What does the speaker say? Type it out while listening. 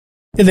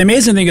Yeah, the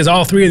amazing thing is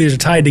all three of these are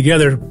tied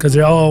together because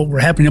they all were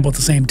happening about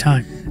the same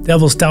time.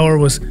 Devil's Tower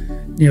was,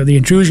 the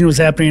intrusion was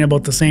happening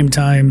about the same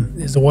time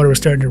as the water was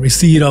starting to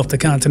recede off the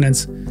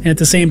continents. And at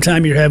the same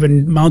time, you're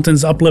having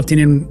mountains uplifting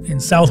in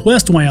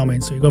southwest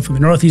Wyoming. So you go from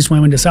the northeast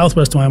Wyoming to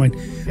southwest Wyoming,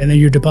 and then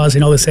you're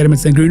depositing all the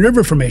sediments in the Green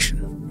River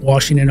Formation,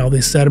 washing in all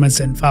these sediments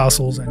and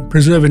fossils and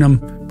preserving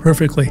them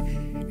perfectly.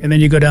 And then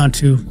you go down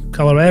to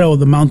Colorado,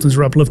 the mountains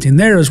are uplifting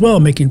there as well,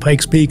 making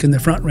Pikes Peak in the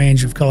Front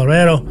Range of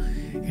Colorado.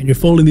 And you're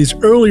folding these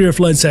earlier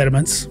flood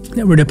sediments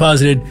that were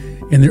deposited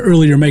in the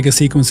earlier mega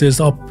sequences,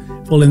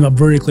 folding them up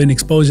vertically and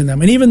exposing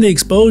them. And even the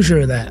exposure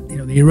of that,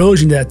 the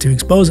erosion of that to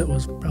expose it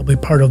was probably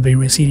part of the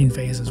receding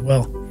phase as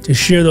well. To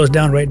shear those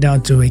down right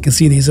down to, you can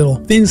see these little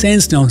thin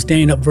sandstones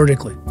standing up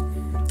vertically.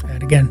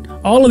 And again,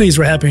 all of these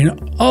were happening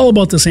all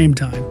about the same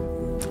time,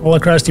 all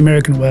across the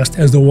American West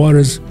as the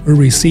waters were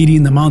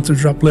receding, the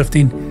mountains were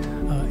uplifting.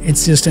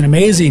 It's just an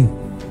amazing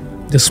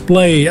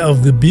display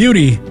of the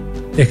beauty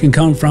that can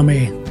come from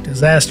a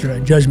disaster, a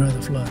judgment of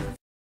the flood.